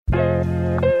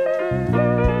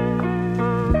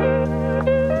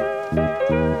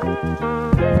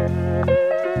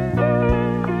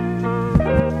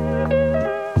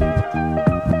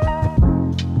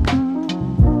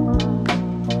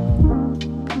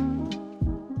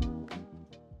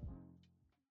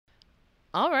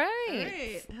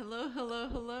right.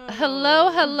 Hello.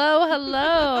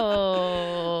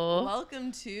 Hello.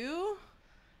 Welcome to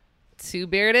Two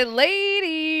Bearded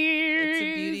Ladies. It's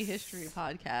a Beauty History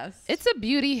Podcast. It's a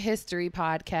beauty history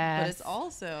podcast. But it's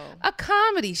also a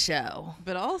comedy show.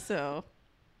 But also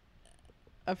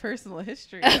a personal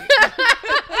history.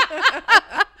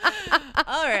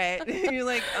 All right. You're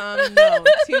like, no,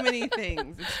 too many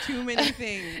things. It's too many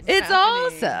things. It's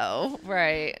happening. also,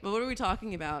 right. But what are we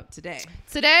talking about today?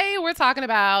 Today, we're talking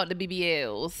about the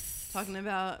BBLs. Talking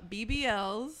about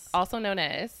BBLs. Also known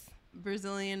as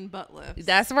Brazilian butt lifts.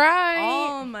 That's right.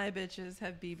 All my bitches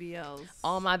have BBLs.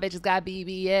 All my bitches got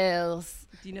BBLs.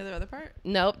 Do you know the other part?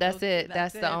 Nope, that's it.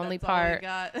 That's the only part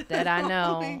that I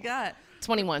know. All we got.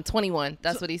 21.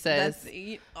 That's what he says.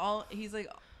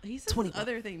 He says 21.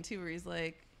 other thing too, where he's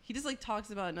like, he just like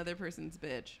talks about another person's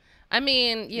bitch. I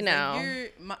mean, you know.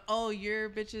 Like, your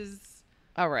bitches.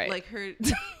 All right. Like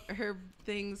her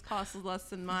things cost less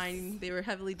than mine. They were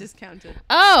heavily discounted.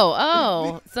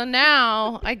 Oh. So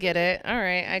now I get it. All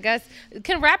right. I guess.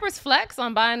 Can rappers flex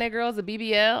on buying their girls a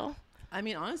BBL? I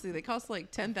mean, honestly, they cost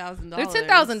like $10,000. They're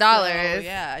 $10,000. So,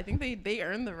 yeah, I think they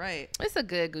earn the right. It's a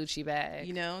good Gucci bag.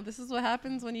 You know, this is what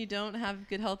happens when you don't have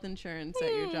good health insurance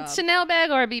at your job. Chanel bag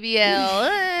or a BBL?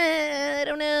 I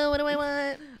don't know. What do I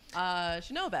want?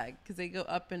 Chanel bag, because they go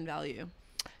up in value.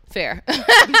 Fair.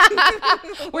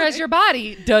 Whereas your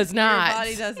body does not. Your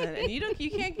body doesn't, and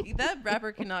you can't. That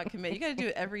rapper cannot commit. You got to do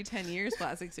it every 10 years,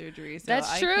 plastic surgery. So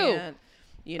That's true.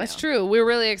 That's know. true. We're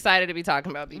really excited to be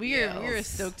talking about BBLs. We are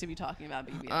stoked to be talking about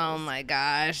BBLs. Oh my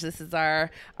gosh, this is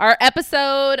our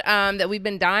episode that we've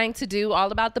been dying to do,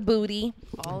 all about the booty,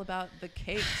 all about the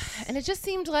cakes, and it just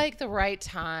seemed like the right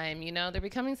time. You know, they're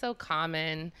becoming so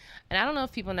common, and I don't know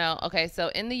if people know. Okay, so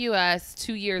in the U.S.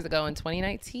 2 years ago, in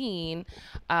 2019,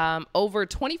 over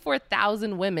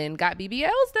 24,000 women got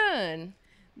BBLs done.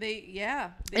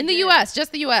 In the U.S.,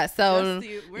 just the U.S. So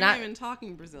we're not even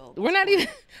talking Brazil. We're not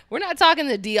talking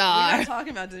the DR. We're not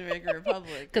talking about the Dominican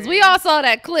Republic. Because we all saw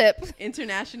that clip.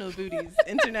 International booties.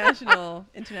 International.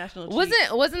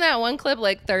 Wasn't that one clip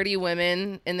like 30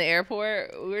 women in the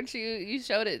airport? Weren't you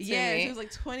showed it to me? Yeah, it was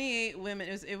like 28 women.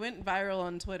 It went viral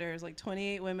on Twitter. It was like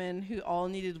 28 women who all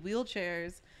needed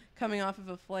wheelchairs coming off of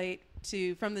a flight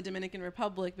from the Dominican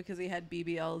Republic because they had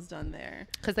BBLs done there.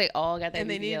 Because they all got that. And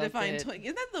they needed to find. Isn't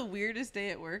that the weirdest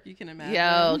day at work you can imagine?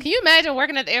 Yo, can you imagine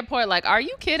working at the airport? Like, are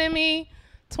you kidding me?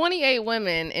 28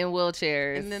 women in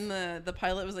wheelchairs. And then the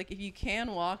pilot was like, if you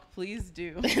can walk, please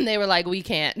do. And they were like, we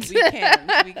can't. We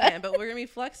can. But we're going to be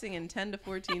flexing in 10 to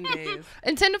 14 days.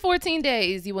 In 10 to 14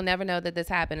 days, you will never know that this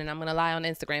happened. And I'm going to lie on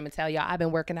Instagram and tell y'all I've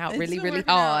been working out really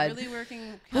hard. Really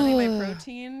working, counting my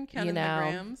protein, counting my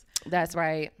grams. That's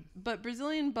right. But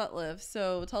Brazilian butt lift.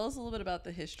 So tell us a little bit about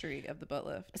the history of the butt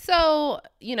lift. So,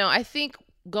 I think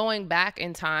going back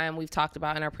in time, we've talked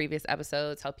about in our previous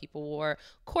episodes how people wore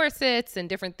corsets and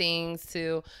different things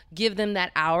to give them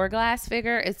that hourglass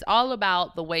figure. It's all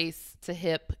about the waist to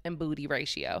hip and booty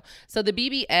ratio. So the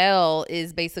BBL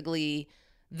is basically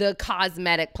the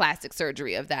cosmetic plastic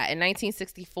surgery of that. In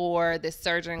 1964, this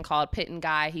surgeon called Pitt and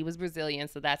Guy, he was Brazilian,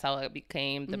 so that's how it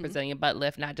became the Brazilian butt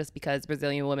lift, not just because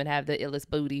Brazilian women have the illest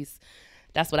booties.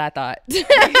 That's what I thought.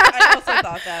 I also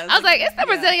thought that. I was like, it's the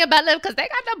Brazilian butt lift because they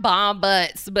got the bomb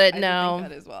butts. But no. I think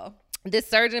that as well. This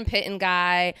surgeon, Pitt and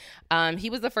Guy,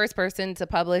 he was the first person to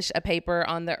publish a paper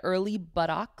on the early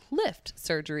buttock lift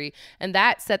surgery. And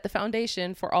that set the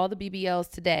foundation for all the BBLs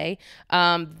today.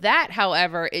 That,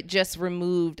 however, it just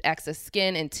removed excess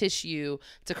skin and tissue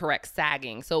to correct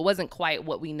sagging. So it wasn't quite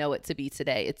what we know it to be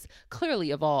today. It's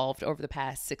clearly evolved over the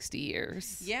past 60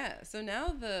 years. Yeah. So now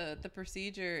the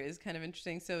procedure is kind of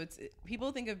interesting. So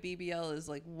people think of BBL as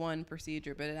like one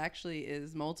procedure, but it actually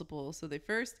is multiple. So they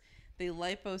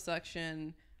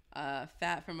liposuction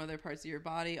fat from other parts of your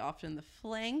body, often the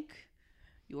flank,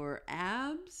 your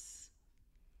abs,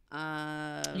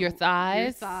 your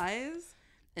thighs.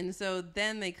 And so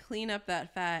then they clean up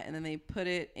that fat and then they put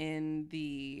it in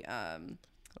the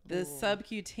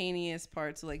subcutaneous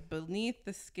parts, so like beneath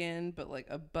the skin, but like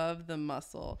above the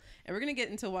muscle. And we're going to get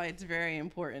into why it's very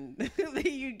important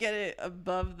that you get it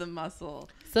above the muscle.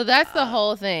 So that's the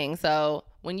whole thing. So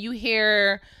when you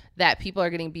hear that people are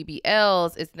getting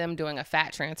BBLs, it's them doing a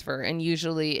fat transfer. And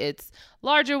usually it's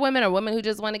larger women or women who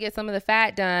just want to get some of the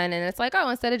fat done. And it's like, oh,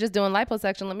 instead of just doing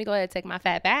liposuction, let me go ahead and take my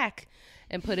fat back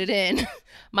and put it in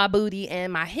my booty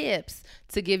and my hips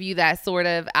to give you that sort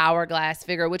of hourglass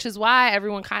figure, which is why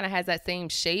everyone kind of has that same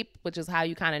shape, which is how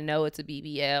you kind of know it's a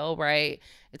BBL, right?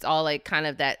 It's all like kind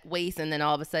of that waist, and then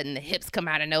all of a sudden the hips come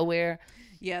out of nowhere.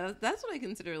 Yeah, that's what I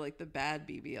consider like the bad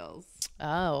BBLs.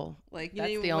 Oh, Like,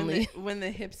 that's know, the only when the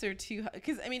hips are too high.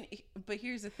 Because I mean, but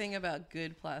here's the thing about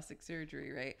good plastic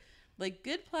surgery, right? Like,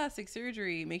 good plastic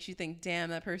surgery makes you think,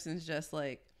 damn, that person's just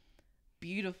like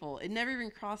beautiful. It never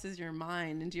even crosses your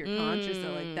mind into your conscious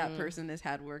that like that person has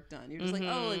had work done. You're just like,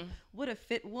 oh, like what a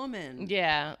fit woman.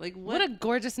 Yeah. Like what a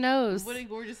gorgeous nose. What a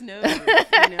gorgeous nose.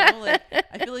 You know, like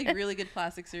I feel like really good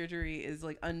plastic surgery is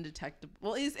like undetectable.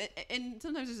 Well, and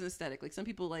sometimes there's an aesthetic. Like some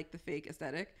people like the fake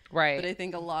aesthetic, right? But I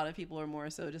think a lot of people are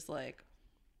more so just like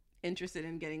interested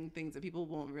in getting things that people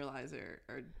won't realize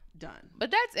are done. But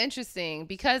that's interesting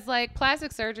because like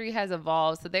plastic surgery has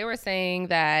evolved. So they were saying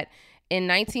that in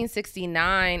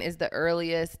 1969 is the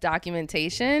earliest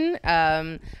documentation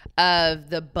of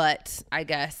the butt, I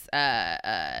guess.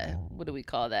 What do we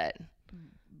call that?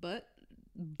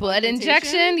 Butt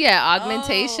injection? Yeah,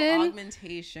 augmentation. Oh,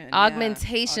 augmentation.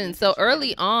 Augmentation. Yeah. So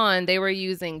early on, they were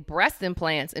using breast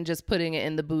implants and just putting it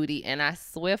in the booty. And I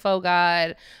swear, oh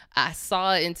God, I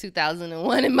saw it in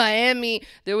 2001 in Miami.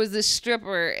 There was this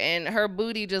stripper and her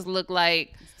booty just looked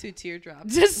like two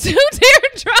teardrops. Just two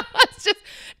teardrops.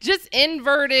 Just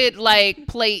inverted like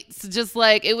plates. Just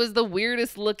like it was the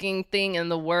weirdest looking thing in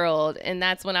the world. And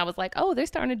that's when I was like, oh, they're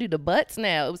starting to do the butts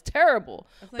now. It was terrible.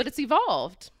 But it's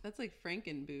evolved. That's like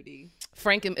Franken booty.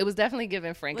 It was definitely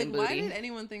giving Franken like, booty. Why did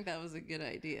anyone think that was a good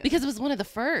idea? Because it was one of the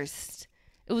first.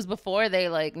 It was before they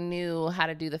like knew how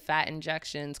to do the fat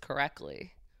injections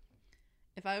correctly.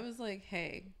 If I was like,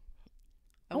 hey,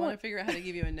 I want to figure out how to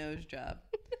give you a nose job.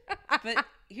 But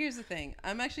here's the thing.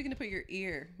 I'm actually going to put your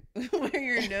ear where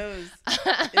your nose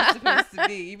is supposed to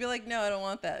be. You'd be like, no, I don't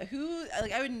want that.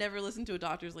 I would never listen to a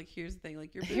doctor's like, here's the thing.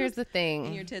 Like your boobs here's the thing.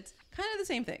 and your tits, kind of the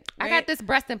same thing. Right? I got this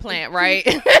breast implant, like, right?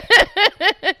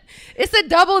 It's a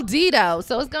double D though,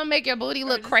 so it's going to make your booty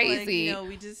look crazy.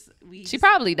 Like, she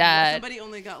probably died. Somebody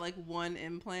only got like one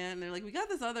implant and they're like, we got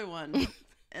this other one.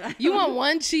 You want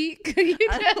one cheek?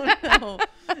 I don't know.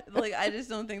 Like, I just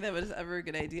don't think that was ever a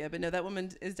good idea. But no, that woman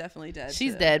is definitely dead.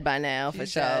 She's dead by now, for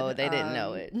sure. Dead. They didn't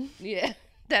know it. Yeah,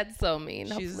 that's so mean.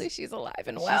 Hopefully she's alive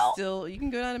and well. You can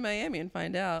go down to Miami and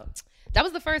find out. That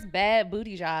was the first bad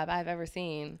booty job I've ever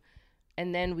seen.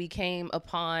 And then we came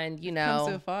upon, come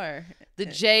so far. The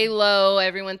J-Lo.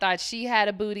 Everyone thought she had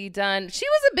a booty done. She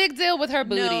was a big deal with her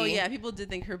booty. No, yeah, people did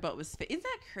think her butt was fake. Isn't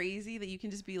that crazy that you can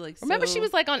just be like? Remember, she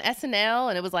was like on SNL,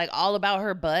 and it was like all about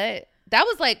her butt. That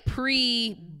was like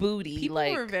pre-booty.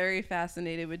 People were very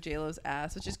fascinated with J-Lo's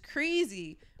ass, which is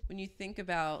crazy when you think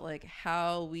about like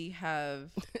how we have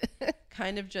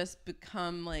kind of just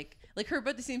become like her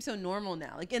butt seems so normal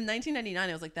now. Like in 1999,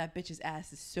 it was like that bitch's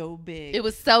ass is so big. It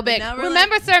was so big.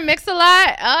 Remember Sir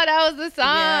Mix-a-Lot? Oh, that was the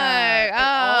song.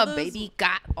 Yeah. Oh, baby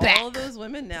got back. All those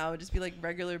women now would just be like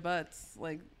regular butts.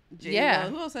 Like J-Lo. Yeah.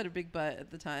 Who else had a big butt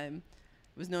at the time?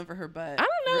 Was known for her butt. I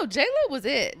don't know. J-Lo was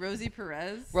it. Rosie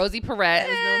Perez. Was known for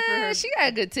her. She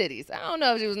had good titties. I don't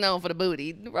know if she was known for the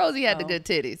booty. Rosie had the good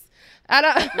titties. I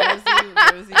don't.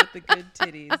 Rosie with the good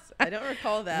titties. I don't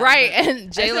recall that. Right,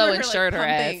 and J-Lo insured her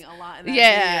ass. A lot in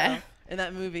that video, in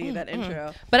that movie, that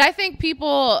intro. But I think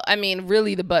people,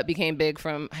 really the butt became big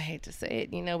from, I hate to say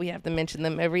it, we have to mention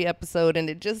them every episode and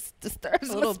it just disturbs my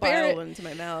spirit. A little bile went into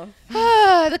my mouth.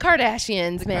 The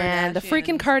Kardashians, man. The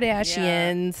freaking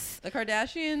Kardashians. Yeah. The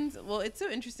Kardashians, well, it's so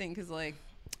interesting because I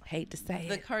hate to say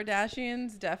the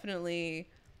Kardashians definitely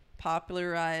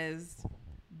popularized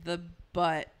the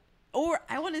butt. Or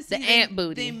I want to say the ant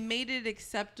booty. They made it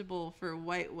acceptable for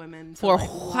white women to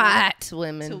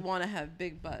want to have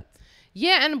big butts.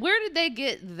 Yeah, and where did they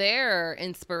get their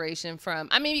inspiration from?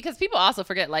 Because people also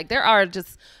forget, there are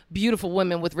just beautiful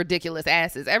women with ridiculous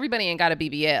asses. Everybody ain't got a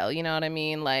BBL, you know what I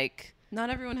mean? Not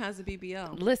everyone has a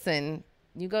BBL. Listen,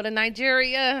 you go to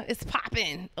Nigeria, it's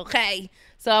popping, okay?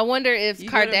 So I wonder if you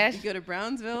go to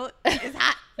Brownsville, it's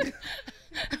hot.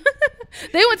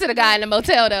 They went to the guy in the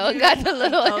motel though and got the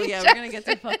little injections. We're gonna get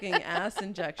to fucking ass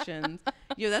injections.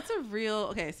 Yo, that's a real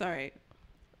okay, sorry.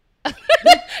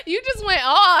 You just went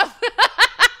off.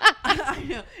 I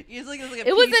know.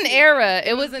 It was an era.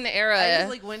 It was an era. I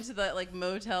just went to the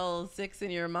Motel 6 in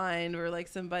your mind where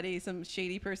some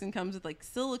shady person comes with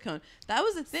silicone. That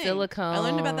was a thing. Silicone. I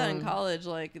learned about that in college.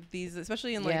 These,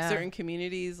 especially in certain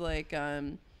communities,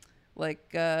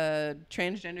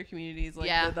 transgender communities,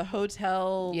 the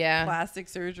hotel plastic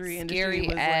surgery industry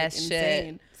was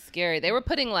insane. Scary. They were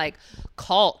putting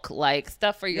caulk,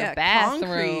 stuff for your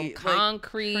bathroom,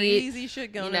 concrete, crazy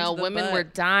shit going on. Women butt. were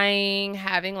dying,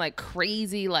 having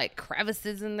crazy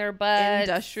crevices in their butt.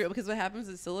 Industrial, because what happens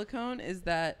with silicone is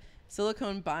that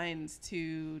silicone binds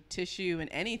to tissue and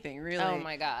anything, really. Oh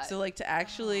my god. So to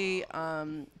actually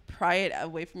pry it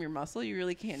away from your muscle, you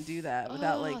really can't do that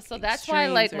without like. So that's why,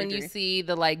 like, when you see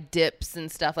the like dips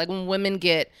and stuff, like when women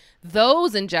get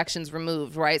those injections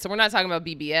removed, right? So we're not talking about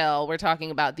BBL. We're talking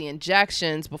about the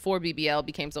injections before BBL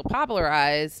became so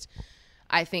popularized.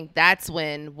 I think that's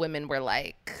when women were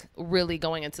like really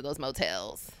going into those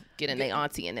motels, getting their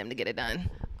auntie and them to get it done.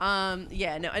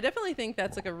 Yeah, no, I definitely think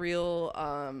that's like a real.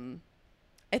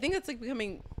 I think that's like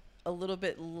becoming a little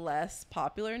bit less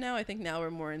popular now. I think now we're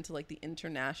more into like the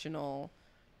international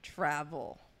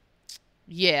travel.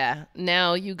 Yeah.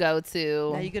 Now you go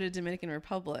to Dominican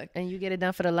Republic and you get it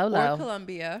done for the low low. Or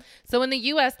Colombia. So in the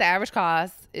US, the average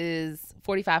cost is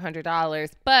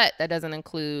 $4,500, but that doesn't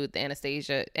include the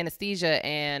anesthesia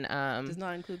and does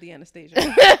not include the anesthesia.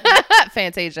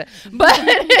 Fantasia. But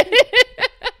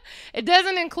it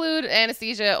doesn't include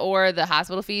anesthesia or the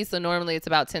hospital fees. So normally it's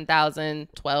about $10,000,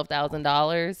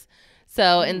 $12,000.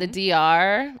 So in the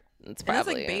DR, it's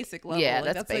probably that's like basic level. Yeah,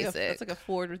 like, that's basic. That's like a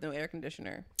Ford with no air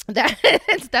conditioner. That's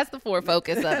the Ford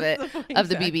Focus of it, of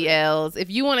the exactly. BBLs. If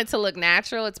you want it to look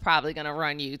natural, it's probably gonna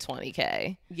run you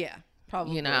 $20K. Yeah,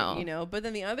 probably. You know. But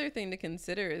then the other thing to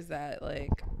consider is that like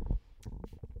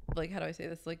how do I say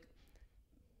this? Like,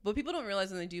 what people don't realize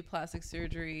when they do plastic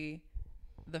surgery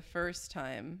the first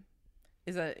time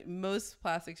is that most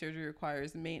plastic surgery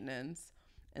requires maintenance.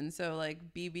 And so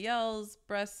like BBLs,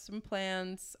 breast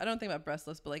implants, I don't think about breast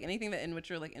lifts, but like anything that in which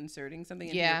you're like inserting something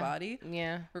into your body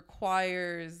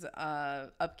requires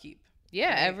upkeep.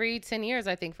 Yeah, right? Every 10 years,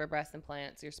 I think, for breast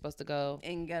implants, you're supposed to go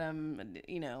and get them,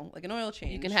 like an oil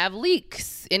change. You can have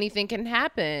leaks. Anything can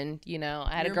happen.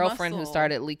 I had a girlfriend who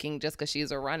started leaking just because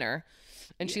she's a runner.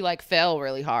 And she like fell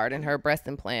really hard and her breast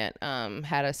implant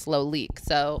had a slow leak.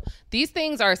 So these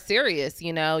things are serious.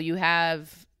 You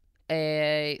have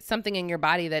something in your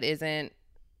body that isn't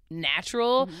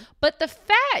natural, but the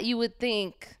fat you would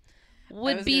think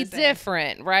would be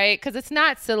different, right? Because it's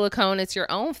not silicone, it's your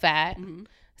own fat.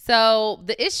 So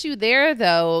the issue there,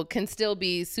 though, can still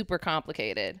be super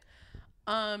complicated.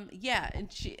 Yeah,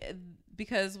 and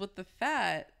because with the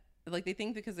fat, like they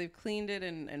think because they've cleaned it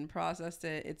and processed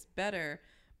it, it's better.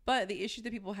 But the issue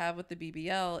that people have with the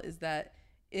BBL is that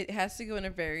it has to go in a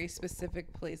very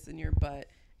specific place in your butt.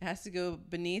 It has to go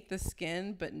beneath the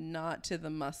skin, but not to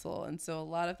the muscle. And so a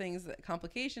lot of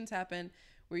complications happen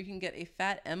where you can get a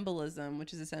fat embolism,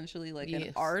 which is essentially like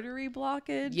an artery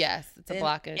blockage. Yes, it's a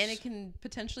blockage. And it can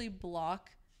potentially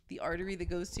block the artery that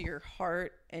goes to your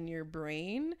heart and your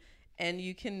brain. And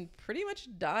you can pretty much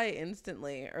die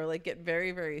instantly or like get very,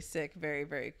 very sick very,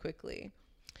 very quickly.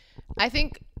 I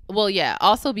think, well, yeah,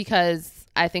 also because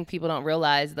I think people don't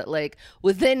realize that like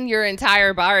within your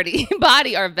entire body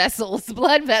are vessels,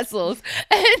 blood vessels.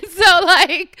 And so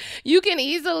like you can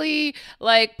easily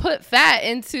like put fat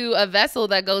into a vessel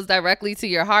that goes directly to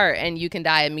your heart and you can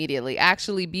die immediately.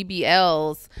 Actually,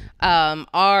 BBLs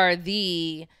have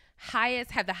the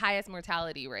highest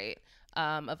mortality rate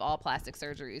of all plastic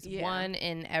surgeries. Yeah. 1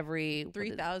 in every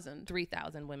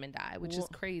 3,000 women die, which is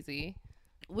crazy.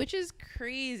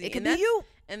 It could be you.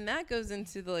 And that goes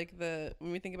into the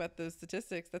when we think about those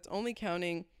statistics, that's only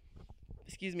counting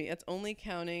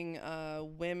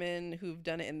women who've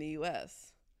done it in the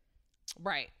US.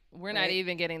 Right. We're not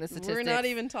even getting the statistics. We're not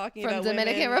even talking from about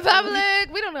Dominican Republic.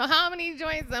 We don't know how many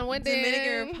joints and went there.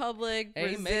 Dominican Republic,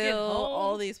 Brazil,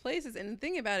 all these places. And the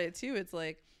thing about it too, it's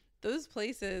like those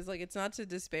places, like it's not to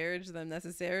disparage them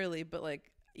necessarily, but like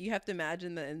you have to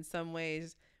imagine that in some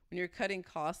ways when you're cutting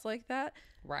costs like that,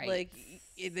 right? Like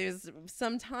there's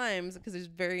sometimes because there's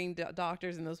varying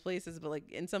doctors in those places, but like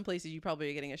in some places you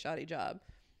probably are getting a shoddy job.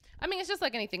 I mean, it's just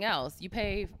like anything else. You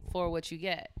pay for what you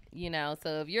get,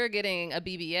 So if you're getting a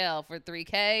BBL for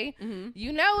 $3K,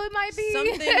 it might be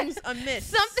something's amiss.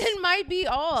 Something might be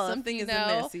off. Something is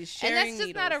amiss. He's sharing and that's just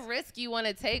needles. Not a risk you want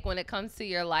to take when it comes to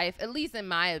your life, at least in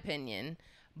my opinion.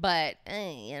 But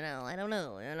hey, I don't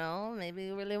know. Maybe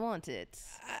you really want it.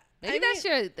 Maybe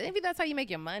that's how you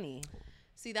make your money.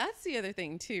 See, that's the other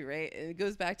thing too, right? It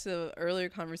goes back to the earlier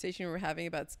conversation we were having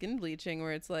about skin bleaching,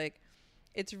 where it's like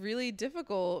it's really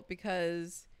difficult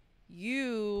because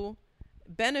you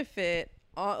benefit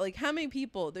like how many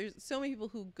people, there's so many people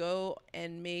who go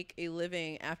and make a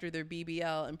living after their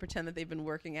BBL and pretend that they've been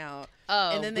working out.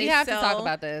 Oh, and then we have to talk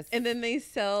about this. And then they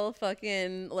sell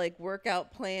fucking like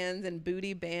workout plans and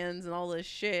booty bands and all this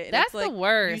shit. And that's it's like, the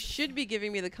worst. You should be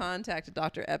giving me the contact of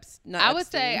Dr. Epstein. I would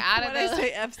say out of I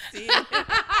say Epstein.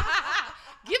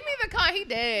 Give me the he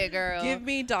dead, girl. Give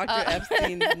me Dr.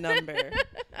 Epstein's number.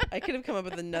 I could have come up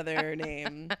with another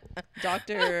name.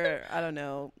 Dr. I don't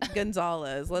know,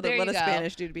 Gonzalez. Let a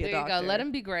Spanish dude be a doctor. There you go. Let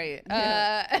him be great.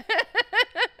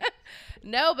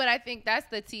 No, but I think that's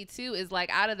the T too, is like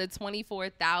out of the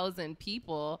 24,000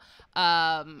 people,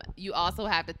 you also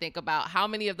have to think about how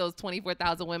many of those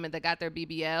 24,000 women that got their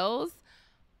BBLs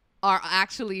are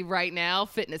actually right now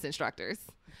fitness instructors.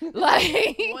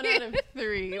 Like 1 out of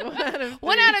 3.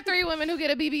 1 out of 3 women who get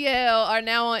a BBL are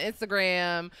now on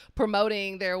Instagram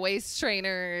promoting their waist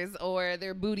trainers or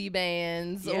their booty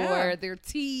bands or their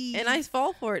tees. And I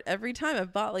fall for it every time.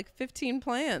 I've bought like 15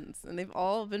 plans, and they've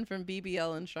all been from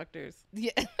BBL instructors.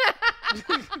 Yeah.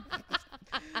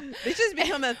 They just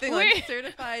become a thing, like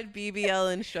certified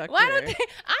BBL instructor. Why don't they?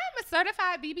 I'm a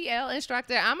certified BBL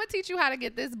instructor. I'm gonna teach you how to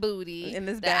get this booty in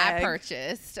this that bag I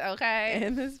purchased. Okay,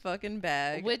 in this fucking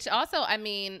bag. Which also, I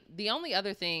mean, the only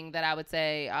other thing that I would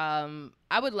say,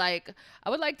 I would like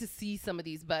to see some of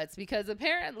these butts, because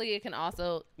apparently it can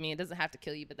also, I mean, it doesn't have to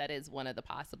kill you, but that is one of the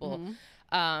possible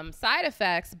side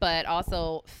effects. But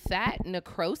also fat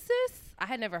necrosis. I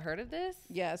had never heard of this.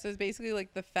 Yeah, so it's basically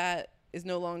like the fat is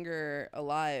no longer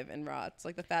alive and rots,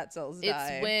 like the fat cells die.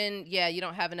 It's when you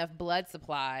don't have enough blood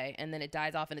supply, and then it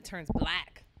dies off and it turns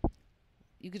black.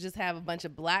 You could just have a bunch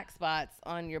of black spots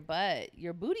on your butt.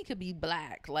 Your booty could be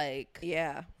black, like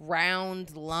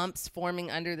round lumps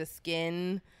forming under the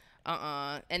skin.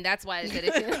 And that's why it said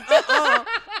it.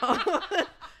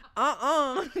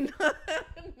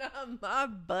 Not my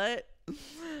butt.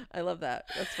 I love that.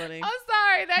 That's funny. I'm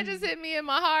sorry, that just hit me in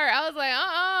my heart. I was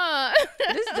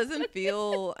like, This doesn't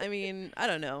feel, I mean, I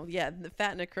don't know. Yeah, the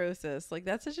fat necrosis. Like,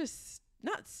 that's such a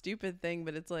not stupid thing,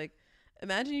 but it's like,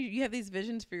 imagine you have these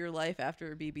visions for your life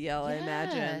after a BBL, I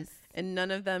imagine. And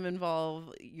none of them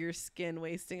involve your skin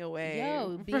wasting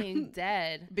away. Being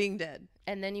dead. Being dead.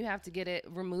 And then you have to get it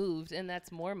removed, and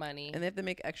that's more money. And they have to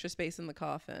make extra space in the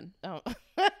coffin. Oh.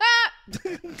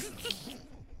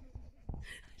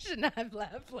 Should not have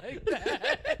laughed like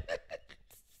that.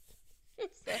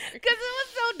 Because it was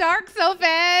so dark so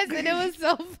fast, and it was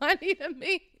so funny to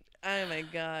me. Oh my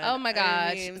god. Oh my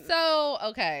gosh. So,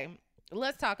 okay,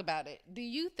 let's talk about it. Do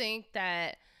you think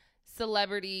that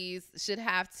celebrities should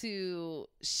have to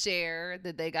share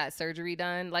that they got surgery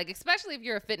done? Like, especially if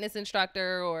you're a fitness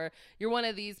instructor or you're one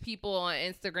of these people on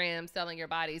Instagram selling your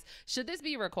bodies, should this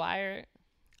be required?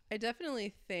 I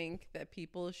definitely think that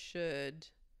people should.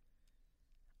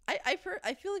 I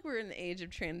feel like we're in an age of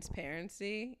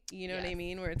transparency. You know what I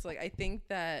mean? Where it's like, I think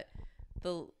that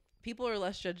the people are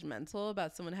less judgmental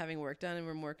about someone having work done, and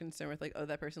we're more concerned with like, oh,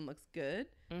 that person looks good.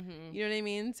 Mm-hmm. You know what I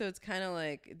mean? So it's kind of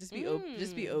like just be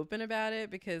open about it,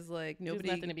 because like nobody.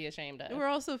 There's nothing to be ashamed of. We're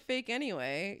also fake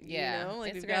anyway. Yeah, you know?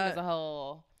 Like Instagram as a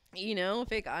whole. You know,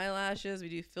 fake eyelashes. We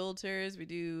do filters. We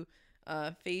do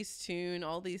Facetune.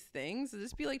 All these things. So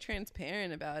just be like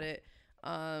transparent about it.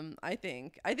 I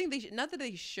think they should, not that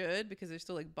they should, because there's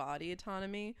still like body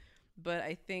autonomy, but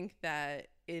I think that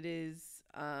it is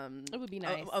it would be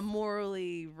nice, a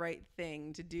morally right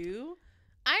thing to do.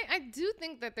 I do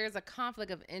think that there's a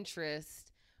conflict of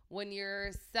interest when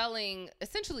you're selling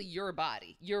essentially your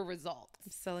body, your results.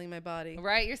 I'm selling my body,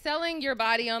 right? You're selling your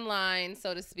body online,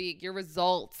 so to speak, your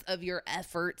results of your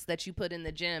efforts that you put in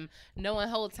the gym, knowing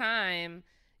the whole time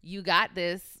you got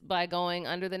this by going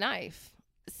under the knife.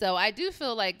 So I do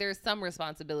feel like there's some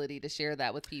responsibility to share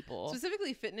that with people.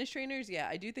 Specifically fitness trainers. Yeah,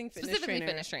 I do think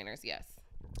fitness trainers, yes.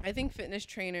 I think fitness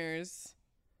trainers,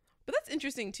 but that's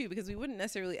interesting too, because we wouldn't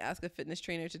necessarily ask a fitness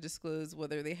trainer to disclose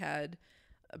whether they had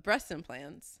breast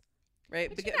implants,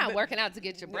 right? But you're not working out to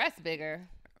get your breasts bigger.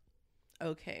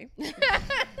 Okay.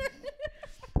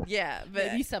 Yeah, but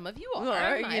maybe some of you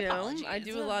are. My you know, apologies. I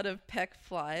do a lot of pec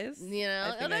flies. You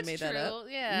know, I think I made that up.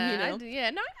 Yeah, you know? I do.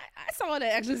 Yeah, no, I saw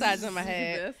the exercise in my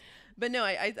head. But no,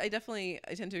 I definitely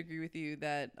tend to agree with you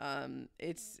that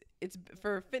it's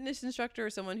for a fitness instructor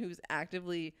or someone who's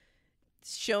actively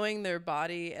showing their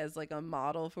body as like a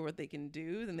model for what they can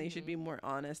do, then they should be more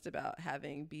honest about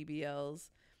having BBLs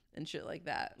and shit like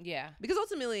that. Yeah, because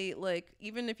ultimately, like,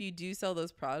 even if you do sell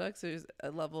those products, there's a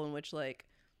level in which like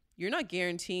you're not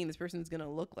guaranteeing this person's gonna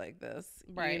look like this,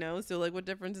 right? You know, so like, what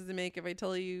difference does it make if I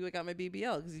tell you I got my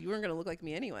BBL, because you weren't gonna look like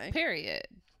me anyway? Period.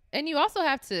 And you also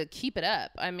have to keep it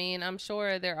up. I mean, I'm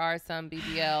sure there are some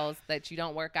BBLs that you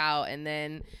don't work out and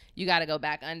then you got to go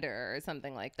back under or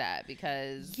something like that,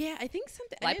 because I think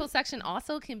something liposuction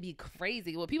also can be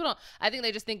crazy. Well, people don't. I think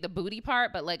they just think the booty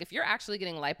part, but like if you're actually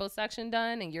getting liposuction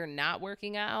done and you're not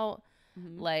working out.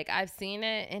 Mm-hmm. Like, I've seen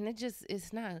it, and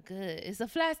it's not good. It's a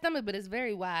flat stomach, but it's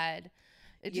very wide.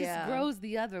 It just grows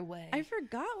the other way. I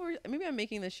forgot maybe I'm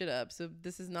making this shit up, so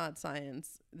this is not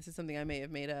science. This is something I may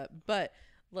have made up. But,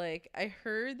 like, I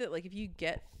heard that, like, if you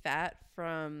get fat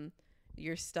from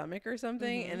your stomach or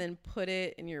something and then put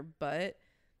it in your butt,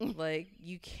 like,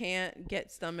 you can't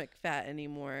get stomach fat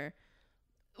anymore.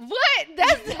 What?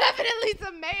 That's definitely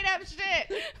some made up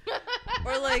shit.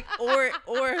 or like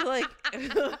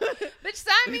Bitch,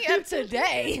 sign me up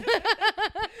today.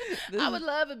 I would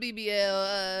love a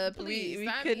BBL. Please.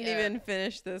 We couldn't even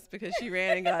finish this because she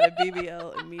ran and got a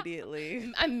BBL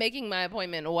immediately. I'm making my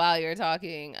appointment while you're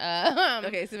talking.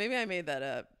 Okay, so maybe I made that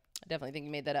up. I definitely think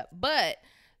you made that up. But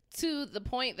to the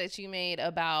point that you made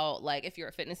about like if you're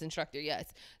a fitness instructor,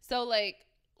 yes. So like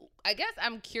I guess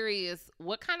I'm curious,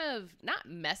 what kind of, not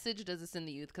message does this send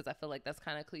the youth, because I feel like that's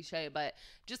kind of cliche, but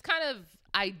just kind of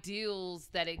ideals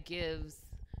that it gives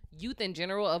youth in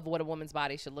general of what a woman's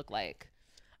body should look like.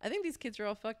 I think these kids are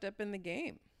all fucked up in the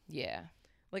game. Yeah.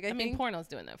 Like I mean, porno's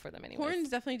doing that for them anyway. Porn's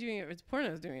definitely doing it.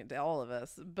 Porno's doing it to all of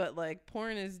us. But like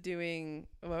porn is doing,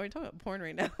 well, we're talking about porn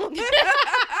right now.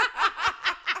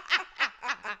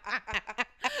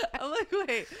 I'm like,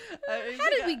 wait. How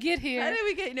did we get here? How did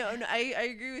we get? No, I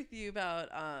agree with you about.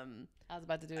 I was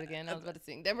about to do it again. I was about to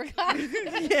sing Deborah Cox.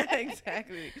 Yeah,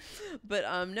 exactly. But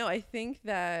no, I think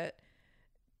that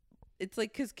it's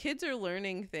like because kids are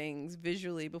learning things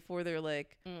visually before they're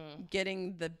like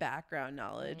getting the background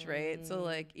knowledge, right? So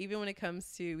like even when it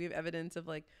comes to, we have evidence of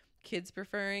like kids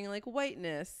preferring like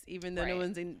whiteness, even though no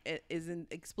one's isn't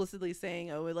explicitly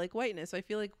saying, oh, we like whiteness. So I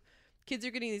feel like kids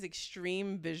are getting these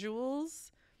extreme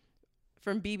visuals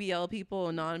from BBL people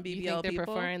and non-BBL people. You think they're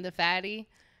preferring the fatty?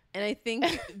 And I think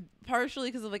partially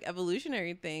because of like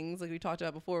evolutionary things, like we talked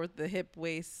about before with the hip,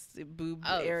 waist, boob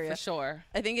area. For sure.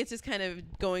 I think it's just kind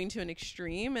of going to an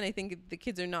extreme. And I think the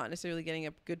kids are not necessarily getting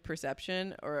a good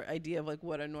perception or idea of like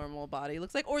what a normal body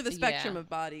looks like or the spectrum of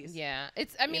bodies. Yeah.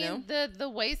 I mean, the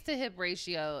waist to hip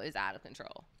ratio is out of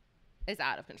control. It's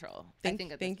out of control. I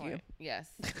think at this point. You. Yes.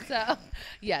 So,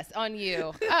 yes, on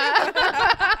you.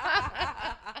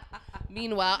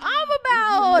 Meanwhile, I'm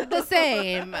about the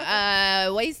same.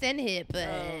 Waist and hip.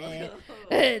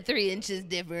 3 inches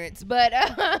difference. But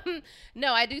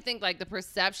no, I do think like the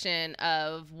perception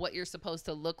of what you're supposed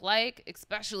to look like,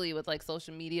 especially with like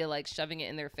social media, like shoving it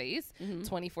in their face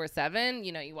 24/7.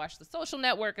 You know, you watch The Social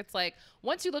Network. It's like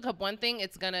once you look up one thing,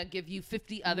 it's going to give you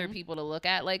 50 other people to look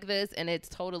at like this. And it's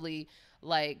totally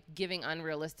like giving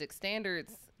unrealistic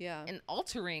standards and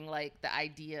altering like the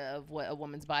idea of what a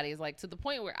woman's body is like, to the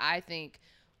point where I think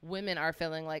women are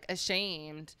feeling like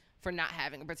ashamed for not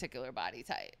having a particular body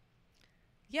type.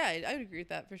 Yeah, I would agree with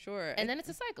that for sure. And then it's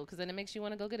a cycle, because then it makes you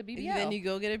want to go get a BBL. And then you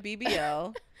go get a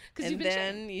BBL, and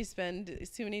then you spend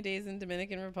too many days in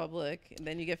Dominican Republic, and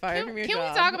then you get fired from your job.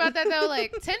 Can we talk about that though?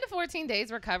 Like 10 to 14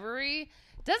 days recovery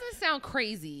doesn't sound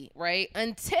crazy, right?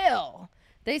 Until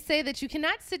they say that you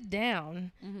cannot sit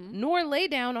down nor lay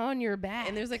down on your back.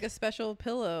 And there's like a special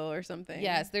pillow or something.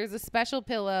 Yes, there's a special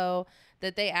pillow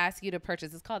that they ask you to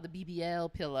purchase. It's called the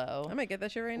BBL pillow. I might get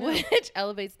that shit right now. Which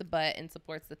elevates the butt and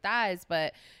supports the thighs.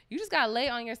 But you just got to lay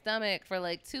on your stomach for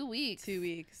like 2 weeks. 2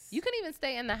 weeks. You couldn't even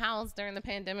stay in the house during the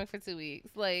pandemic for 2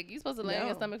 weeks. Like, you supposed to lay on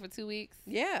your stomach for 2 weeks?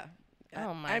 Yeah.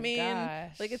 Oh, my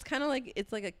gosh. Like, it's kind of like,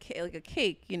 it's like a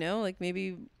cake, you know? Like,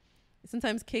 maybe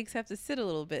sometimes cakes have to sit a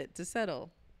little bit to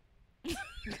settle.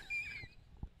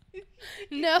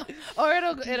 No, or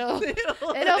it'll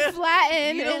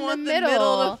flatten you don't in want the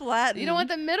middle. To flatten. You don't want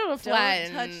the middle to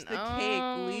flatten. Don't touch the cake.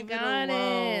 Leave it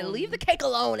alone. Leave the cake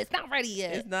alone. It's not ready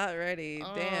yet. It's not ready.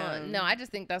 Damn. No, I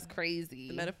just think that's crazy.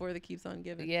 The metaphor that keeps on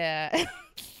giving. Yeah.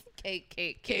 Cake.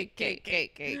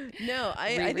 No,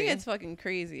 I think it's fucking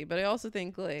crazy. But I also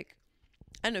think like,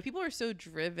 I don't know, people are so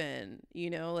driven, you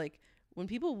know, like when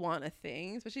people want a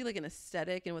thing, especially like an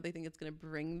aesthetic and what they think it's going to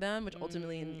bring them, which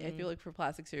ultimately, I feel like for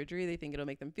plastic surgery, they think it'll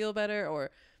make them feel better,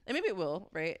 and maybe it will,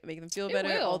 right? Make them feel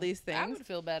better, all these things. I would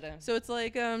feel better. So it's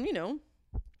like, you know,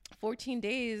 14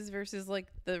 days versus like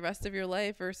the rest of your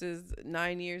life versus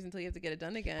 9 years until you have to get it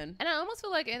done again. And I almost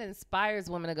feel like it inspires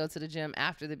women to go to the gym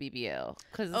after the BBL.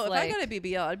 Cause if I got a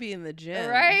BBL, I'd be in the gym.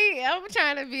 Right? I'm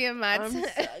trying to be in my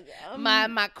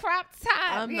my crop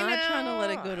top. I'm not trying to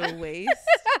let it go to waist.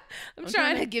 I'm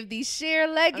trying to give these sheer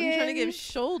leggings. I'm trying to give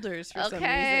shoulders for some reason.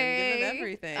 Give them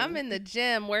everything. I'm in the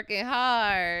gym working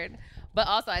hard. But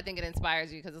also I think it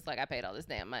inspires you because it's like I paid all this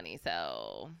damn money,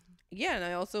 so... Yeah, and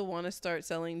I also want to start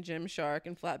selling Gymshark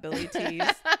and flat belly tees.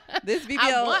 This BBL,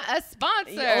 I want a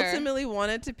sponsor. Ultimately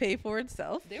wanted to pay for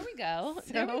itself. There we go.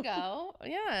 There we go.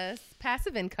 Yes,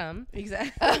 passive income.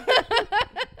 Exactly.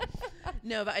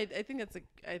 No, but I think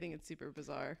it's super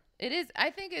bizarre. It is. I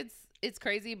think it's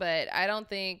crazy, but I don't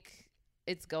think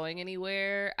it's going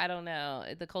anywhere. I don't know.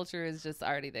 The culture is just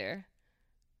already there.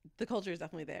 The culture is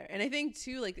definitely there, and I think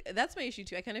too, like that's my issue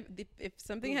too. I kind of, if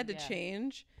something had to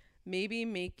change. Maybe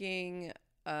making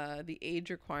the age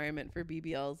requirement for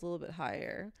BBLs a little bit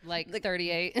higher. Like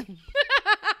 38.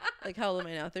 Like, how old am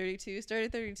I now? 32?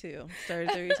 Started 32.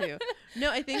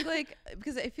 No, I think, like,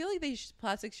 because I feel like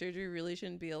plastic surgery really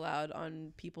shouldn't be allowed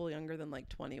on people younger than, like,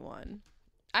 21.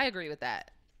 I agree with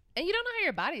that. And you don't know how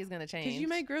your body is going to change. Because you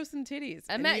might grow some titties.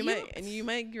 And you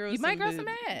might grow some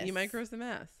ass. You might grow some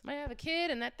ass. Might have a kid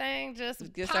and that thing just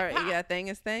pop, start, pop. Yeah, that thing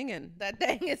is thangin'. That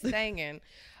thing is thangin'.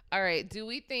 All right. Do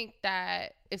we think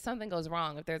that if something goes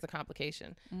wrong, if there's a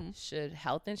complication, should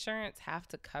health insurance have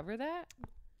to cover that?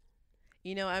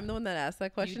 You know, I'm the one that asked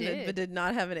that question, but did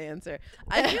not have an answer.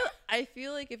 I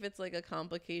feel like if it's like a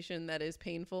complication that is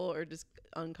painful or just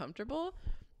uncomfortable,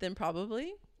 then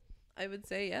probably I would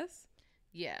say yes.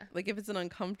 Yeah. Like if it's an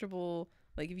uncomfortable,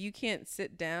 like if you can't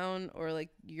sit down or like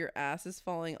your ass is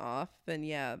falling off, then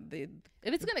yeah, if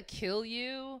it's gonna kill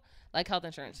you, like health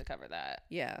insurance should cover that.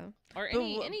 Yeah. Or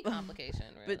any complication,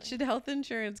 really. But should health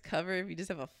insurance cover if you just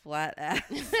have a flat ass?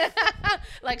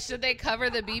 Like, should they cover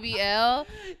the BBL?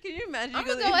 Can you imagine? I'm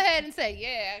gonna go ahead and say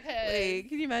yeah. Wait,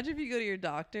 can you imagine if you go to your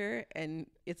doctor and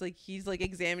it's like he's like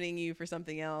examining you for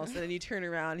something else, and then you turn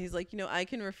around, he's like, I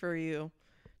can refer you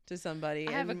to somebody.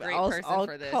 I have and a great person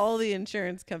for this. I'll call the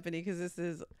insurance company because this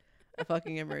is a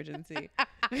fucking emergency.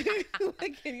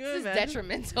 Like, can you imagine? This is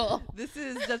detrimental. This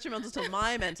is detrimental to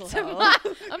my mental To health.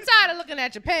 I'm tired of looking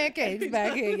at your pancakes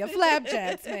back here, your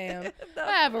flapjacks, ma'am.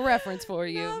 I have a reference for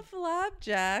you. Not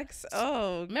flapjacks.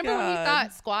 Oh, remember when we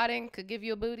thought squatting could give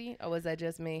you a booty, or was that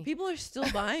just me? People are still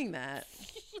buying that.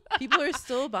 People are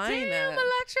still buying that. Damn,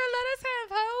 Electra, let us have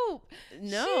hope.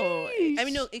 No, Sheesh. I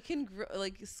mean, no, it can grow.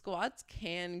 Like squats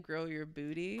can grow your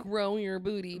booty. Grow your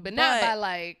booty, but not by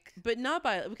like. But not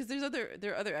by because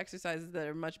there are other exercises that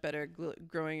are much better at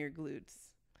growing your glutes.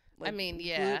 Like I mean,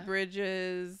 yeah. Glute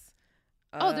bridges.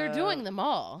 They're doing them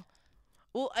all.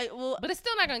 Well, but it's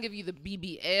still not gonna give you the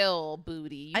BBL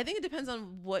booty. I think it depends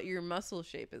on what your muscle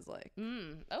shape is like.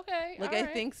 Okay. Like I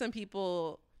think some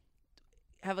people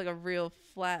have like a real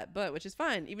flat butt, which is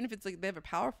fine, even if it's like they have a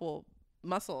powerful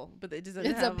muscle, but it doesn't.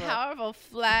 It's a powerful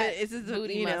flat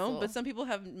booty muscle. But some people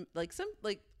have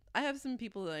I have some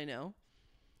people that I know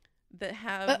that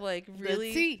have like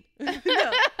really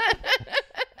that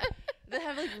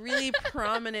have like really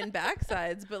prominent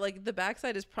backsides, but like the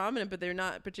backside is prominent, but they're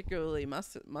not particularly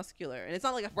muscular, and it's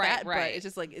not like a fat butt. It's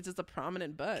just a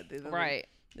prominent butt. Right.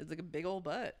 It's like a big old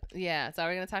butt. Yeah. So are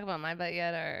we gonna talk about my butt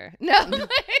yet, or no?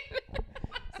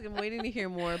 I'm waiting to hear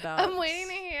more about. I'm waiting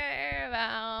to hear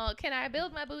about. Can I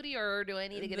build my booty, or do I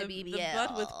need to get a BBL? The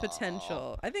butt with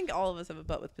potential. I think all of us have a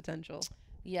butt with potential.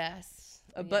 Yes.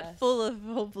 A butt full of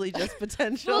hopefully just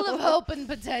potential. Full of hope and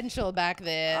potential back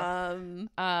there.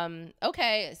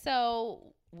 Okay,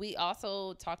 so we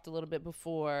also talked a little bit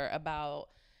before about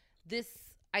this,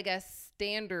 I guess,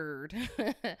 standard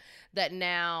that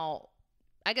now,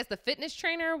 I guess the fitness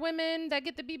trainer women that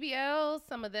get the BBLs,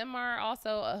 some of them are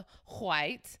also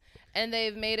white, and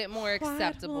they've made it more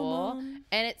acceptable.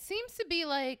 And it seems to be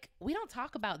like we don't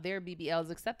talk about their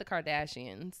BBLs except the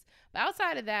Kardashians. But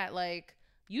outside of that, like,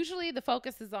 usually the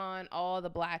focus is on all the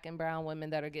black and brown women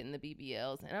that are getting the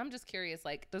BBLs. And I'm just curious,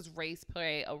 like, does race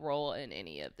play a role in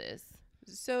any of this?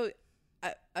 So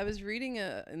I was reading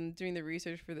and doing the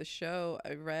research for the show,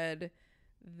 I read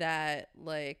that,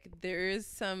 like, there is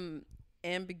some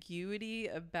ambiguity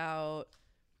about,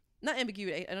 not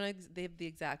ambiguity, I don't know if they have the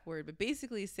exact word, but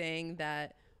basically saying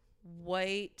that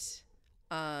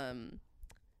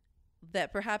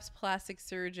that perhaps plastic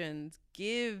surgeons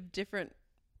give different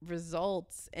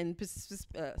results and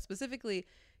specifically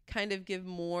kind of give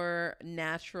more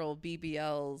natural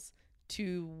BBLs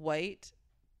to white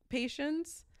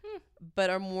patients, but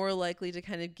are more likely to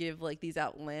kind of give like these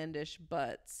outlandish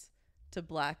butts to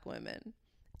black women.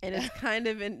 And it's kind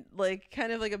of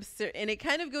absurd, and it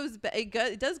kind of goes back.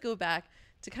 It does go back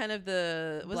to kind of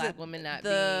the black woman not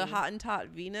the being Hottentot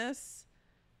Venus,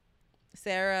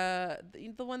 Sarah,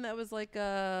 the one that was like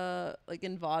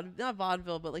in not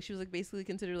vaudeville, but like she was like basically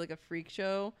considered like a freak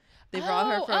show. They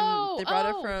brought her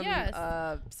from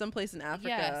yes. Someplace in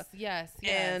Africa. Yes.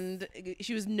 And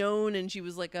she was known, and she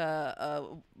was like a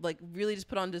like really just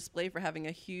put on display for having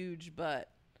a huge butt.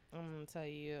 I'm gonna tell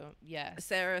you, yes.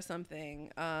 Sarah something.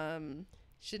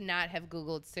 Should not have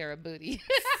Googled Sarah Booty.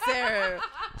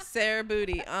 Sarah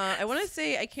Booty. I want to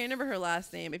say, I can't remember her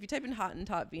last name. If you type in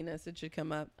Hottentot Venus, it should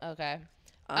come up. Okay.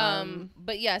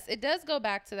 But yes, it does go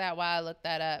back to that while I looked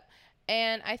that up.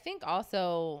 And I think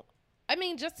also, I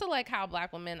mean, just to like how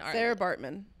black women are. Sarah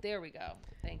Bartman. There we go.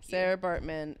 Thank you. Sarah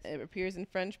Bartman. It appears in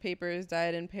French papers,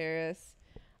 died in Paris.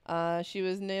 She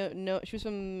was she was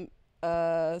from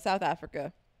South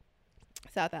Africa.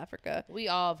 We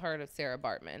all have heard of Sarah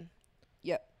Bartman.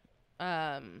 Yep.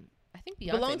 I think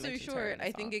Beyonce But long story mentions short, her in a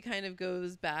I think song. it kind of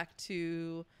goes back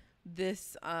to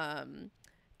this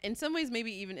in some ways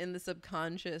maybe even in the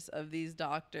subconscious of these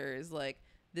doctors, like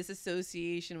this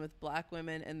association with Black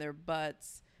women and their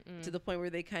butts to the point where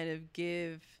they kind of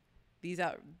give these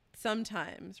out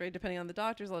sometimes, right, depending on the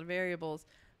doctors, a lot of variables,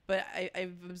 but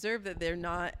I've observed that they're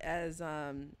not as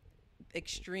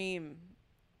extreme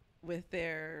with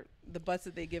the butts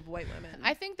that they give white women.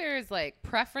 I think there's like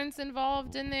preference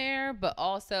involved in there, but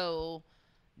also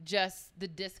just the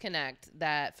disconnect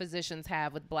that physicians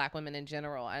have with Black women in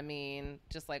general. I mean,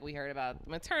 just like we heard about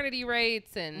maternity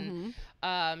rates and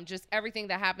just everything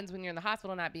that happens when you're in the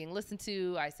hospital not being listened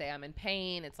to. I say I'm in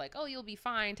pain. It's like, oh, you'll be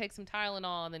fine. Take some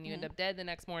Tylenol. And then you end up dead the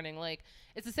next morning. Like,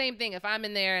 it's the same thing. If I'm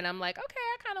in there and I'm like, okay,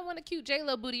 I kind of want a cute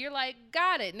J-Lo booty. You're like,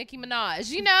 got it, Nicki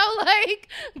Minaj. You know, like,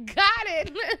 got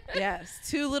it. Yes.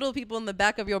 2 little people in the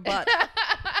back of your butt.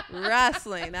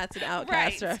 Wrestling. That's an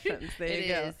Outcast reference. There you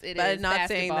go. It but is. I'm not Basketballs.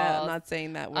 saying that. I'm not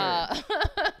saying that word.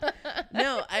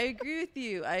 No, I agree with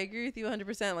you.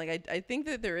 100%. Like, I think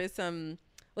that there is some,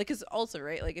 like, cause also,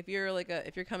 right. Like if you're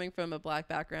if you're coming from a Black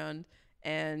background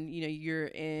and, you know, you're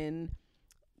in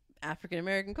African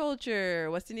American culture,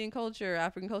 West Indian culture,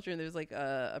 African culture, and there's like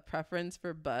a preference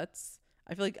for butts.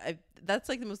 I feel like that's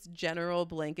like the most general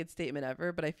blanket statement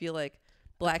ever, but I feel like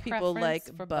Black people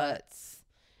like butts.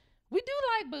 We do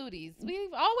like booties.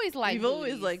 We've always liked We've booties.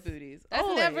 always liked booties. That's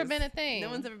always. never been a thing. No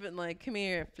one's ever been like, come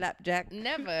here, flapjack.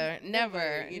 Never.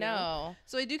 You know?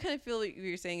 So I do kind of feel like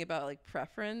you're saying about like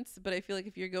preference, but I feel like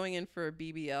if you're going in for a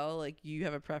BBL, like you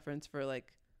have a preference for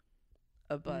like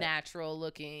a butt. Natural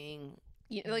looking.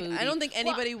 Like booty. I don't think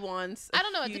anybody wants I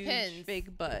don't know, it huge depends.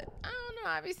 fake butt. I don't know.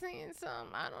 I've been seeing some.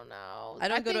 I don't know. I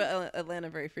don't go to Atlanta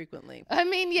very frequently. I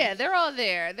mean, yeah, they're all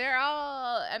there. They're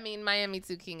all, I mean, Miami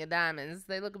 2 King of Diamonds.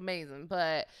 They look amazing.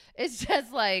 But it's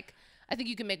just like, I think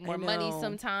you can make more money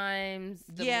sometimes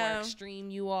the more extreme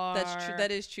you are. That's true.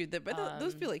 That is true. But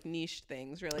those feel like niche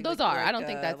things, right? Like, those are. I don't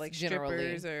think that's like generally.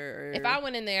 Strippers or if I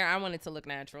went in there, I wanted to look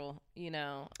natural, you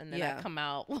know, and then I come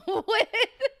out with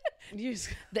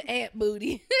the ant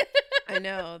booty. I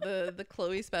know the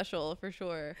Chloe special for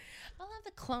sure. I love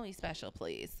the Chloe special,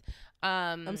 please.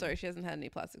 I'm sorry, she hasn't had any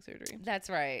plastic surgery. That's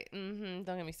right. Don't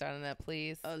get me started on that,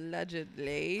 please.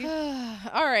 Allegedly.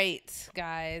 All right,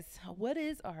 guys. What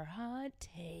is our hot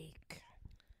take?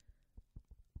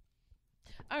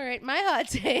 All right, my hot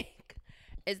take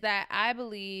is that I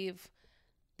believe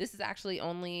this is actually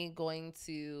only going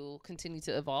to continue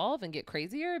to evolve and get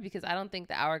crazier because I don't think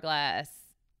the hourglass,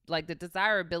 like the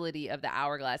desirability of the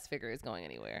hourglass figure, is going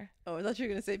anywhere. Oh, I thought you were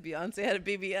gonna say Beyonce had a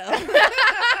BBL.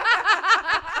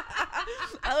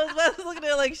 I was looking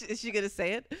at it like, is she gonna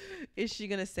say it? Is she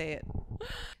gonna say it?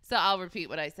 So I'll repeat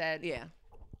what I said. Yeah.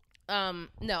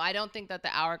 No, I don't think that the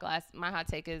hourglass. My hot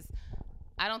take is,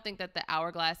 I don't think that the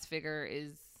hourglass figure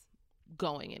is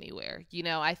going anywhere. You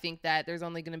know, I think that there's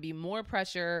only going to be more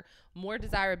pressure, more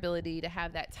desirability to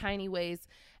have that tiny waist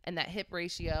and that hip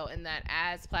ratio, and that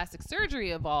as plastic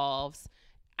surgery evolves,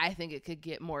 I think it could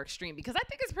get more extreme, because I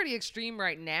think it's pretty extreme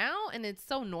right now and it's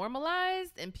so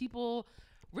normalized and people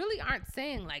really aren't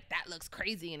saying like that looks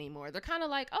crazy anymore. They're kind of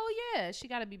like, oh yeah, she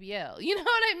got a BBL. You know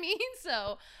what I mean?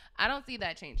 So I don't see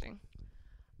that changing.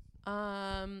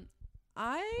 I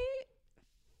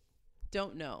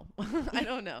don't know. I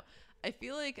don't know. I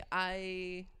feel like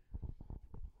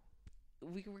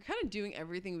we're kind of doing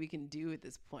everything we can do at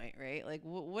this point, right? Like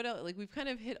what else? Like we've kind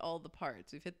of hit all the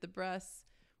parts. We've hit the breasts,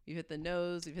 we've hit the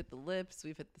nose, we've hit the lips,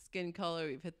 we've hit the skin color,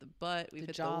 we've hit the butt, we've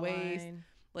hit the waist.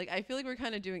 Like I feel like we're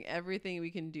kind of doing everything we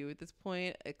can do at this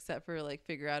point, except for like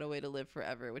figure out a way to live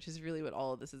forever, which is really what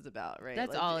all of this is about, right?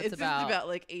 That's like, all it's about. Just about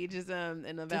like ageism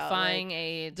and about defying like,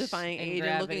 age,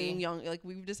 and looking young. Like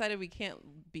we've decided we can't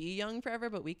be young forever,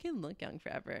 but we can look young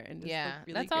forever, and just look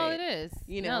really that's great, all it is.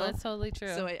 You know, no, that's totally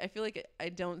true. So I feel like I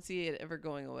don't see it ever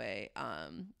going away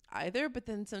either. But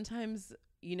then sometimes,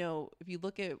 you know, if you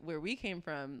look at where we came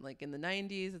from, like in the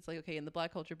 90s, it's like, okay, in the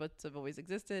Black culture, butts have always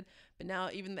existed. But now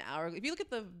even if you look at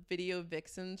the video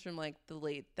vixens from like the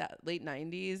late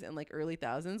 90s and like early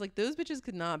thousands, like those bitches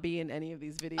could not be in any of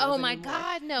these videos. Oh my anymore.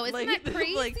 God, no. Isn't like, that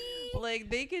crazy? like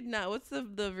they could not. What's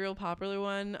the real popular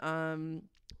one?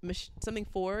 Something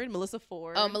Ford, Melissa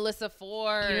Ford. Oh, Melissa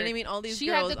Ford. You know what I mean? All these she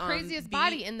girls. She had the craziest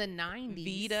body in the 90s.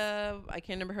 Vita, I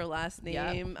can't remember her last name.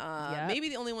 Yep. Maybe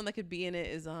the only one that could be in it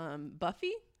is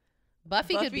Buffy.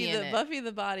 Buffy could be in it. Buffy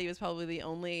the Body was probably the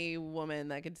only woman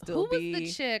that could still be. Who was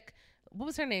the chick? What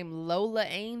was her name? Lola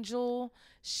Angel.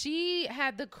 She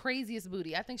had the craziest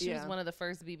booty. I think she was one of the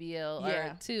first BBL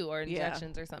or two or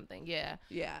injections or something. Yeah.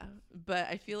 Yeah. But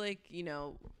I feel like, you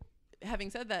know,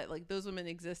 having said that, like those women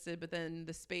existed, but then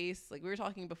the space, like we were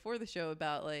talking before the show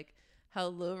about like how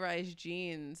low-rise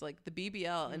jeans, like the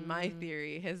BBL, in my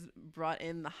theory, has brought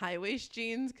in the high-waist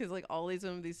jeans because like all these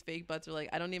women with these fake butts are like,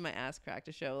 I don't need my ass crack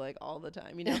to show like all the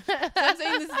time, you know. So I'm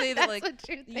saying this to say that like,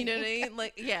 you know what I mean?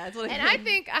 Like, yeah, that's what. And I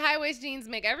think high-waist jeans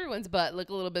make everyone's butt look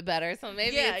a little bit better. So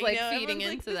maybe it's like feeding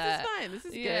into that. This is fine. This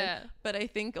is good. But I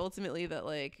think ultimately that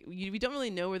like we don't really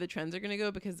know where the trends are gonna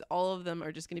go because all of them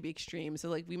are just gonna be extreme. So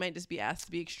like we might just be asked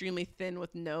to be extremely thin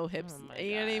with no hips.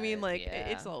 You know what I mean? Like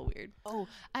it's all weird. Oh,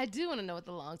 I do want to know what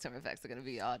the long-term effects are going to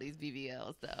be, all these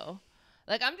BBLs though.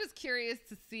 Like, I'm just curious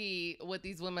to see what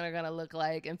these women are going to look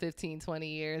like in 15, 20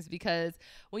 years, because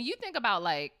when you think about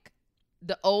like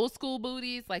the old school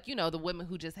booties, like, you know, the women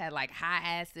who just had like high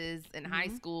asses in high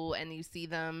school, and you see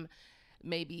them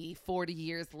maybe 40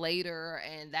 years later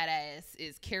and that ass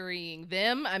is carrying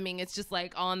them. I mean, it's just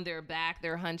like on their back,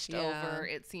 they're hunched over.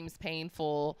 It seems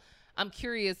painful. I'm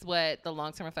curious what the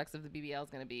long-term effects of the BBL is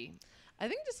going to be. I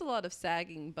think just a lot of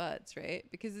sagging butts, right?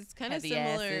 Because it's kind of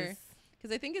similar.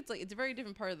 Because I think it's like it's a very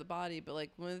different part of the body. But like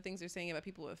one of the things they're saying about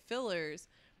people with fillers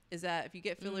is that if you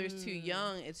get fillers too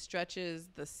young, it stretches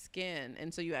the skin,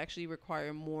 and so you actually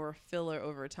require more filler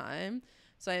over time.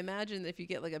 So I imagine that if you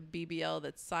get like a BBL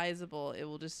that's sizable, it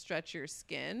will just stretch your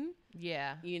skin.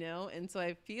 Yeah. You know? And so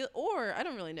I feel, or I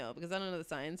don't really know because I don't know the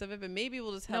science of it, but maybe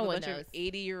we'll just have a bunch of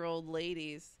 80-year-old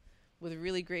ladies with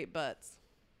really great butts.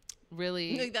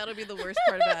 Really? Like that'll be the worst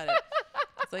part about it.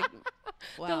 It's like,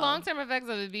 wow. The long-term effects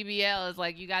of the BBL is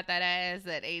like you got that ass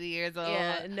at 80 years old.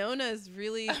 Yeah, Nona's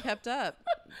really kept up.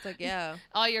 It's like, yeah.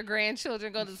 All your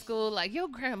grandchildren go to school like, your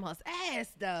grandma's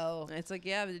ass, though. And it's like,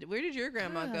 yeah, where did your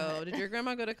grandma go? Did your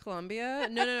grandma go to Columbia?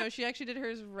 No. She actually did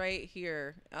hers right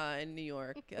here in New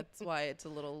York. That's why it's a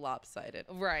little lopsided.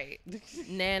 Right.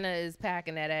 Nana is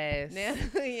packing that ass. Nana,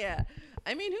 yeah.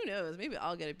 I mean, who knows? Maybe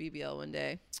I'll get a BBL one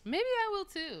day. Maybe I will,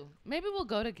 too. Maybe we'll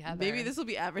go together. Maybe this will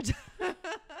be advertised.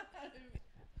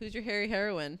 Who's your hairy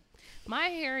heroine? My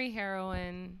hairy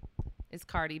heroine is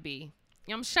Cardi B. You know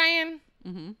what I'm saying?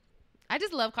 Mm-hmm. I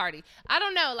just love Cardi. I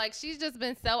don't know. Like, she's just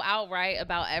been so outright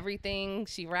about everything.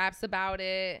 She raps about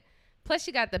it. Plus,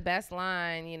 she got the best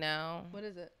line, you know. What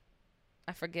is it?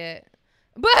 I forget.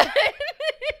 But...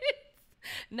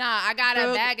 Nah, I got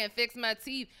a bag and fix my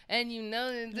teeth, and you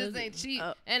know this ain't cheap,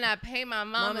 and I pay my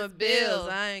mama's bills.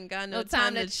 I ain't got no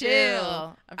time to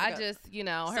chill. I just, you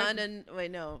know.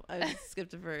 I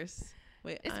skipped a verse.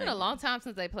 Wait, it's been a long time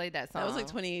since they played that song. That was like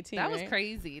 2018, That was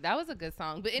crazy. That was a good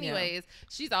song. But anyways,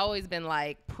 she's always been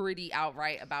like pretty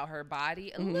outright about her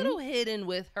body, a little hidden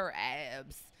with her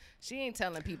abs. She ain't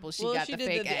telling people she got the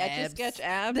fake abs. Etch-a-sketch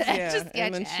abs. The Etch-a-sketch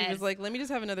and then abs. she was like, let me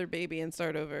just have another baby and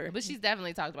start over. But she's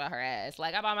definitely talked about her ass.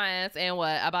 Like, I bought my ass and what?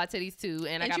 I bought titties too,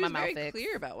 and I got my mouth fixed. She was very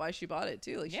clear about why she bought it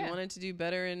too. Like, she wanted to do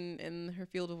better in her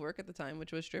field of work at the time,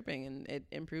 which was stripping, and it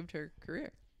improved her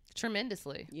career.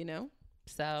 Tremendously. You know?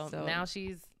 So now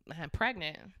she's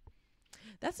pregnant.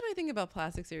 That's my thing about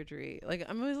plastic surgery. Like,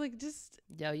 I'm always like, just...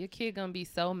 Yo, your kid gonna be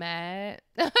so mad.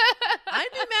 I'd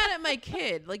be mad at my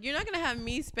kid. Like, you're not gonna have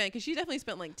me spend... Because she definitely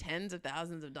spent, like, tens of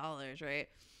thousands of dollars, right?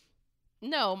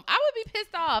 No, I would be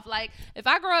pissed off. Like, if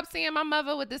I grow up seeing my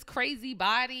mother with this crazy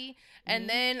body, and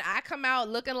then I come out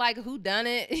looking like who done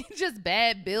it, just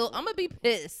bad built, I'm gonna be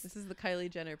pissed. This is the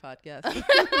Kylie Jenner podcast.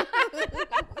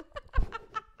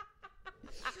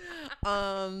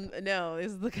 I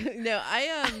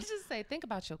just say, think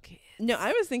about your kids. No,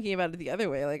 I was thinking about it the other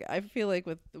way. Like, I feel like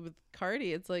with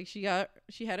Cardi, it's like she had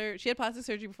plastic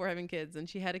surgery before having kids, and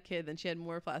she had a kid, then she had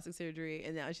more plastic surgery,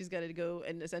 and now she's got to go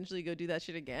and essentially go do that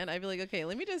shit again. I'd be like, okay,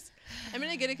 I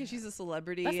get it because she's a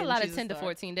celebrity. That's a lot of 10 to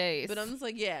 14 days. But I'm just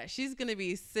like, yeah, she's gonna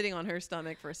be sitting on her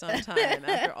stomach for some time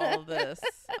after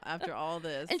all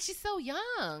this. And she's so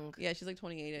young. Yeah, she's like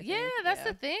 28. I think. Yeah, that's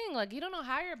the thing. Like, you don't know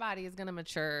how your body is gonna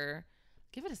mature.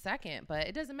 Give it a second, but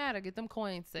it doesn't matter. Get them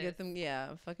coins. Sis. Get them,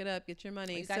 fuck it up. Get your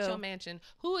money. You got your mansion.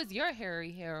 Who is your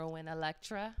hairy heroine,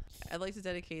 Electra? I'd like to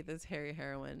dedicate this hairy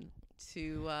heroine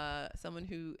to someone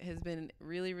who has been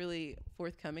really, really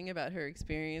forthcoming about her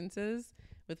experiences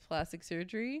with plastic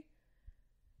surgery.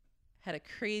 Had a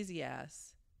crazy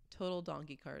ass. Total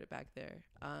donkey cart back there.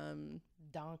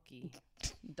 Donkey.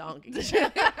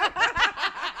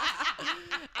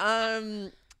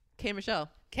 K. Michelle.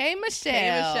 K.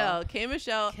 Michelle.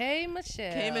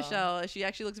 She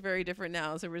actually looks very different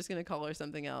now, so we're just gonna call her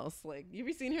something else. Like, have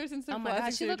you seen her since the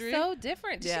plastic surgery? She looks so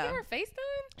different. Did she get her face done?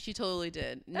 She totally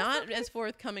did. Not as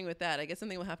forthcoming with that. I guess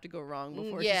something will have to go wrong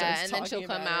before. And then she'll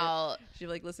come out. She's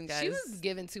like, listen, guys. She was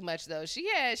giving too much though. She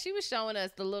was showing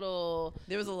us the little.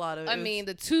 There was a lot of.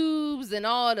 The tubes and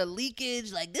all the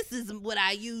leakage. Like, this is what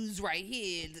I use right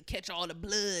here to catch all the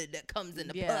blood that comes in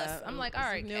the pus. I'm like, all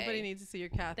right, nobody needs to see your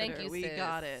catheter. Thank you, we sis.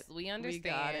 got got it. We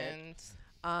understand.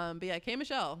 But yeah, K.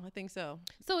 Michelle, I think so.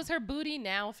 So is her booty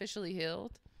now officially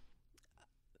healed?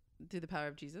 Through the power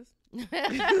of Jesus?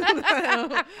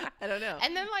 I don't know.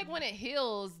 And then like when it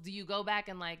heals, do you go back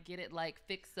and like get it like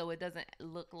fixed so it doesn't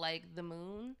look like the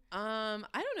moon? I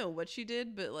don't know what she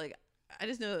did, but like I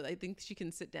just know I think she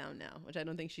can sit down now, which I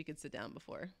don't think she could sit down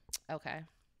before. Okay.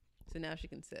 So now she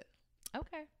can sit.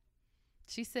 Okay.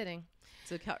 She's sitting.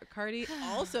 So Cardi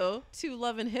also to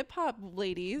Love and Hip Hop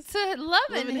ladies. To Love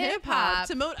and Hip Hop.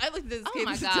 Timon, I looked at this. Oh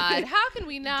my God! How can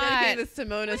we not dedicate this to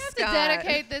Mona we have Scott? to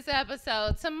dedicate this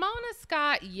episode to Mona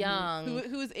Scott Young,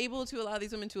 who is able to allow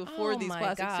these women to afford these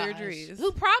plastic surgeries.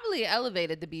 Who probably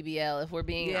elevated the BBL, if we're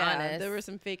being honest. There were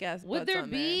some fake ass. Would there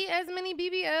be as many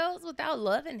BBLs without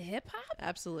Love and Hip Hop?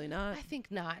 Absolutely not. I think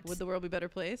not. Would the world be a better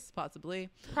place? Possibly.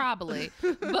 Probably.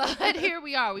 But here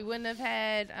we are. We wouldn't have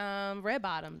had red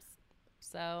bottoms.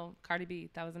 So Cardi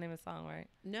B, that was the name of the song, right?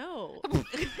 No.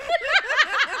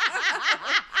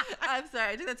 I'm sorry,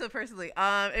 I did that so personally.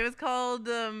 It was called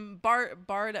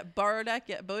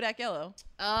Bodak Yellow.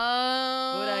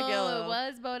 Oh, Bodak Yellow. It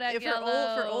was Bodak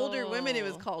Yellow. For older women, it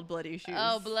was called Bloody Shoes.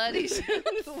 Oh, Bloody Shoes.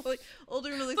 Like, older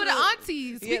women, like, for the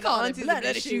aunties, we call it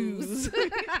Bloody Shoes.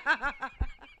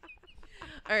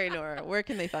 All right, Nora, where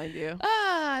can they find you?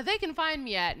 They can find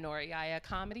me at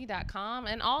norayayacomedy.com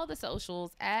and all the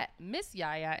socials at Miss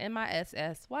Yaya,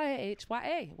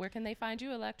 MISSYAHYA. Where can they find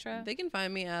you, Electra? They can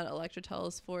find me at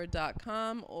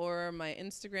electratellisford.com or my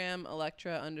Instagram,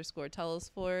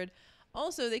 Electra_Tellisford.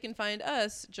 Also, they can find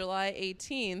us July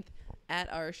 18th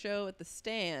at our show at the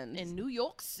Stand in New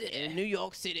York City. In New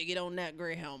York City, get on that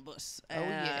Greyhound bus. Oh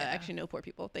yeah, actually, no, poor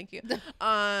people. Thank you. We're gonna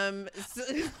edit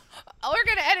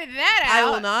that out. I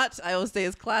will not. I will stay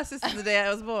as classist as the day I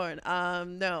was born.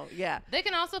 No, yeah. They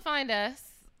can also find us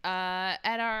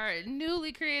at our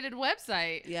newly created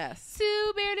website. Yes,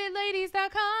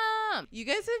 twobeardedladies.com. You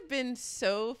guys have been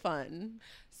so fun.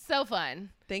 So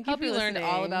fun. Thank you. Hope for you listening. learned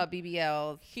all about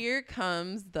BBLs. Here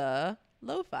comes the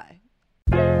lo-fi.